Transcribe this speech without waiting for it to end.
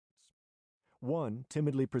One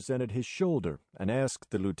timidly presented his shoulder and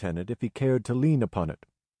asked the lieutenant if he cared to lean upon it,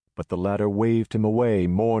 but the latter waved him away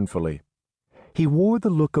mournfully. He wore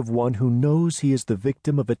the look of one who knows he is the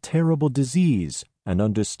victim of a terrible disease and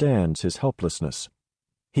understands his helplessness.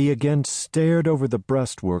 He again stared over the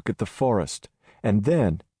breastwork at the forest, and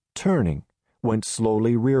then, turning, went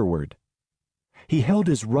slowly rearward. He held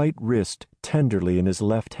his right wrist tenderly in his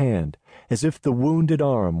left hand, as if the wounded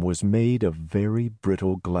arm was made of very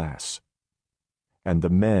brittle glass. And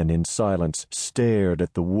the men in silence stared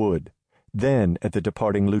at the wood, then at the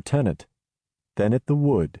departing lieutenant, then at the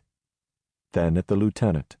wood, then at the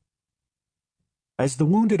lieutenant. As the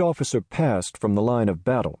wounded officer passed from the line of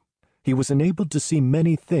battle, he was enabled to see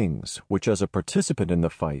many things which, as a participant in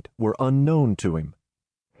the fight, were unknown to him.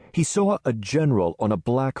 He saw a general on a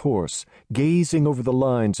black horse, gazing over the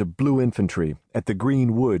lines of blue infantry at the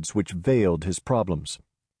green woods which veiled his problems.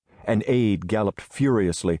 An aide galloped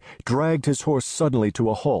furiously, dragged his horse suddenly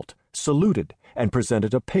to a halt, saluted, and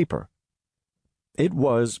presented a paper. It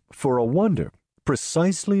was, for a wonder,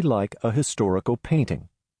 precisely like a historical painting.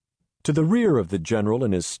 To the rear of the general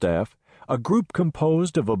and his staff, a group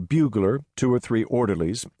composed of a bugler, 2 or 3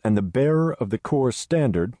 orderlies, and the bearer of the corps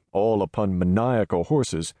standard, all upon maniacal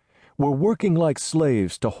horses, were working like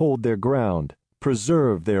slaves to hold their ground,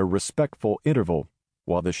 preserve their respectful interval,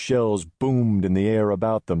 while the shells boomed in the air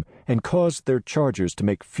about them and caused their chargers to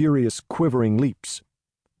make furious quivering leaps.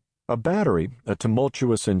 A battery, a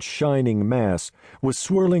tumultuous and shining mass, was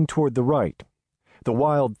swirling toward the right. The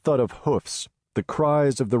wild thud of hoofs, the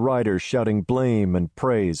cries of the riders shouting blame and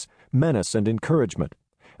praise, menace and encouragement,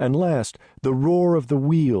 and last, the roar of the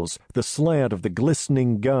wheels, the slant of the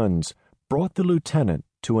glistening guns, brought the lieutenant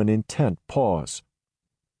to an intent pause.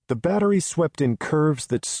 The battery swept in curves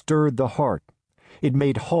that stirred the heart. It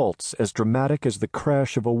made halts as dramatic as the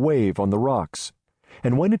crash of a wave on the rocks,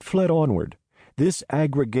 and when it fled onward, this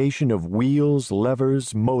aggregation of wheels,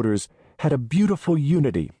 levers, motors had a beautiful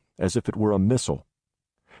unity, as if it were a missile.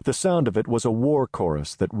 The sound of it was a war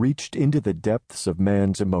chorus that reached into the depths of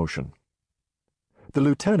man's emotion. The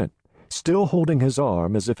lieutenant, still holding his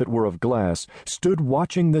arm as if it were of glass, stood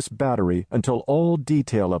watching this battery until all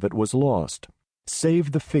detail of it was lost,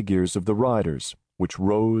 save the figures of the riders, which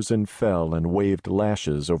rose and fell and waved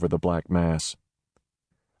lashes over the black mass.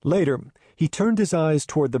 Later, he turned his eyes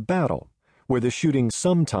toward the battle, where the shooting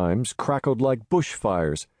sometimes crackled like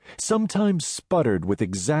bushfires, sometimes sputtered with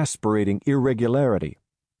exasperating irregularity,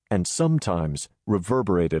 and sometimes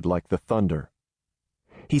reverberated like the thunder.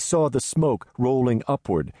 He saw the smoke rolling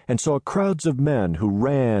upward and saw crowds of men who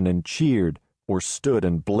ran and cheered or stood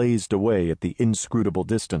and blazed away at the inscrutable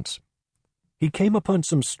distance. He came upon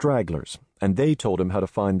some stragglers, and they told him how to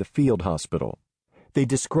find the field hospital. They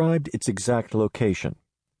described its exact location.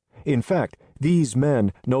 In fact, these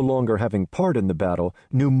men, no longer having part in the battle,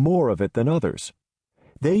 knew more of it than others.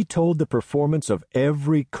 They told the performance of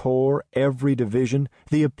every corps, every division,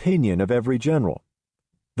 the opinion of every general.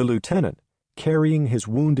 The lieutenant, carrying his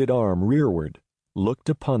wounded arm rearward, looked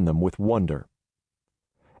upon them with wonder.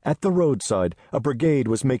 At the roadside, a brigade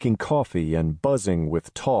was making coffee and buzzing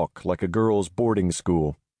with talk like a girls' boarding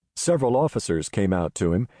school. Several officers came out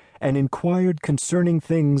to him and inquired concerning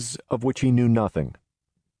things of which he knew nothing.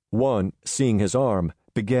 One, seeing his arm,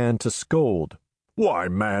 began to scold. "Why,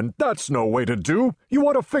 man, that's no way to do. You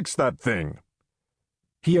ought to fix that thing."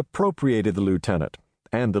 He appropriated the lieutenant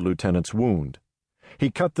and the lieutenant's wound. He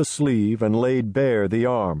cut the sleeve and laid bare the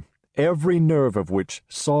arm, every nerve of which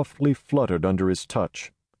softly fluttered under his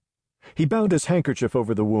touch. He bound his handkerchief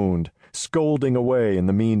over the wound, scolding away in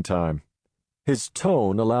the meantime. His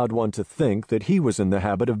tone allowed one to think that he was in the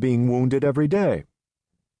habit of being wounded every day.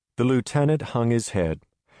 The lieutenant hung his head,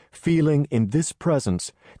 feeling in this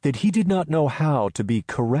presence that he did not know how to be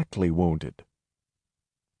correctly wounded.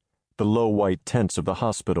 The low white tents of the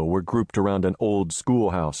hospital were grouped around an old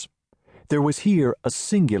schoolhouse. There was here a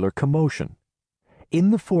singular commotion. In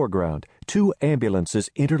the foreground, 2 ambulances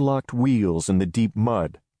interlocked wheels in the deep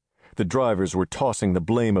mud. The drivers were tossing the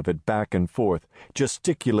blame of it back and forth,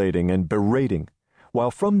 gesticulating and berating,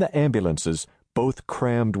 while from the ambulances, both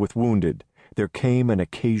crammed with wounded, there came an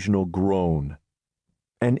occasional groan.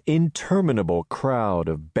 An interminable crowd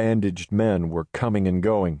of bandaged men were coming and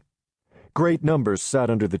going. Great numbers sat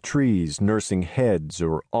under the trees, nursing heads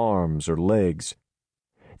or arms or legs.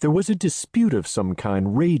 There was a dispute of some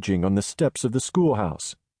kind raging on the steps of the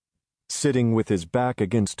schoolhouse. Sitting with his back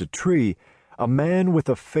against a tree, a man with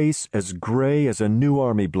a face as gray as a new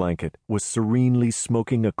army blanket was serenely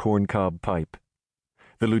smoking a corncob pipe.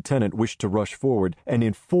 The lieutenant wished to rush forward and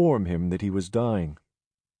inform him that he was dying.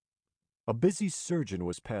 A busy surgeon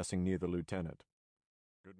was passing near the lieutenant.